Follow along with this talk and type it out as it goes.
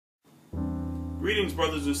Greetings,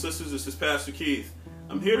 brothers and sisters. This is Pastor Keith.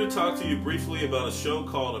 I'm here to talk to you briefly about a show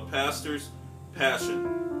called A Pastor's Passion.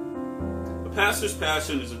 A Pastor's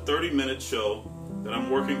Passion is a 30-minute show that I'm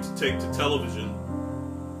working to take to television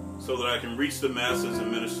so that I can reach the masses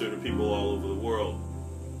and minister to people all over the world.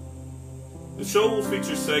 The show will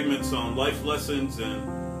feature segments on life lessons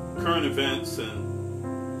and current events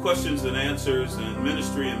and questions and answers and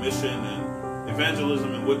ministry and mission and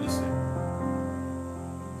evangelism and witnessing.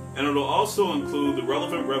 And it'll also include the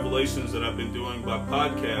relevant revelations that I've been doing by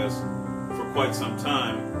podcast for quite some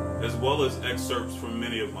time, as well as excerpts from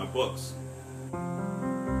many of my books.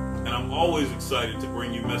 And I'm always excited to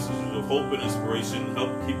bring you messages of hope and inspiration,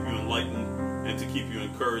 help keep you enlightened, and to keep you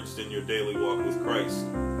encouraged in your daily walk with Christ.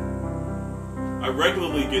 I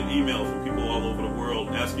regularly get email from people all over the world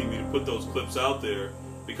asking me to put those clips out there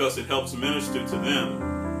because it helps minister to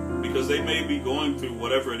them, because they may be going through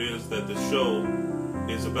whatever it is that the show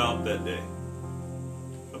is about that day.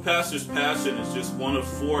 A Pastor's Passion is just one of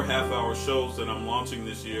 4 half-hour shows that I'm launching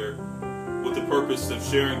this year with the purpose of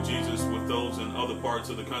sharing Jesus with those in other parts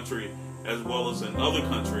of the country as well as in other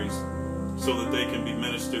countries so that they can be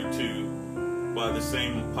ministered to by the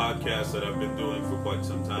same podcast that I've been doing for quite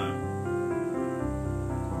some time.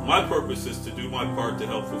 My purpose is to do my part to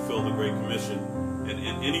help fulfill the Great Commission, and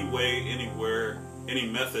in any way, anywhere, any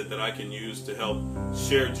method that I can use to help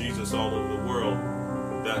share Jesus all over the world,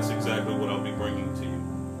 that's exactly what I'll be bringing to you.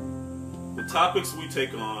 The topics we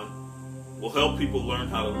take on will help people learn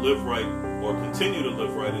how to live right or continue to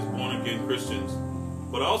live right as born-again Christians,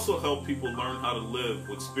 but also help people learn how to live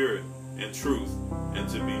with spirit and truth and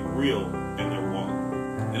to be real in their walk.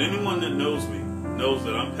 And anyone that knows me knows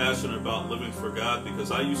that I'm passionate about living for God,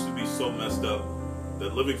 because I used to be so messed up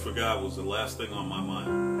that living for God was the last thing on my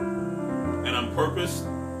mind. And I'm purposed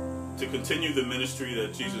to continue the ministry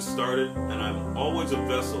that Jesus started, and I'm always a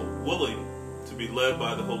vessel willing to be led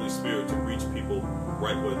by the Holy Spirit to reach people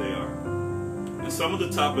right where they are. And some of the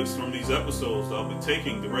topics from these episodes I'll be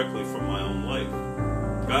taking directly from my own life.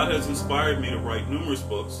 God has inspired me to write numerous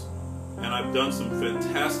books, and I've done some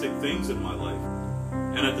fantastic things in my life.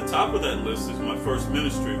 And at the top of that list is my first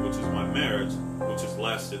ministry, which is my marriage, which has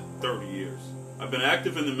lasted 30 years. I've been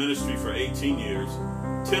active in the ministry for 18 years,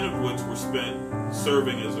 10 of which were spent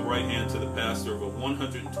serving as the right hand to the pastor of a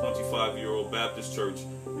 125-year-old Baptist church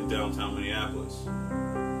in downtown Minneapolis.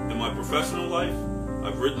 In my professional life,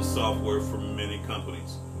 I've written software for many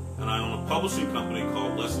companies, and I own a publishing company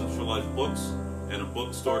called Lessons for Life Books and a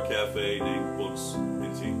bookstore cafe named Books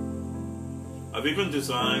and Tea. I've even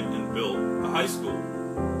designed and built a high school,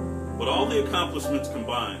 but all the accomplishments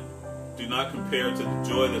combined do not compare to the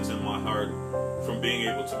joy that's in my heart from being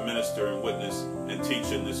able to minister and witness and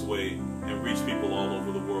teach in this way and reach people all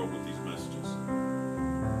over the world with these messages.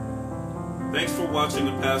 Thanks for watching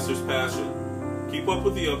A Pastor's Passion. Keep up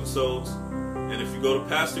with the episodes, and if you go to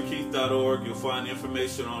PastorKeith.org, you'll find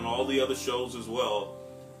information on all the other shows as well.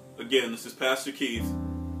 Again, this is Pastor Keith.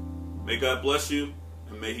 May God bless you,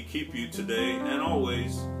 and may He keep you today and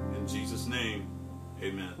always.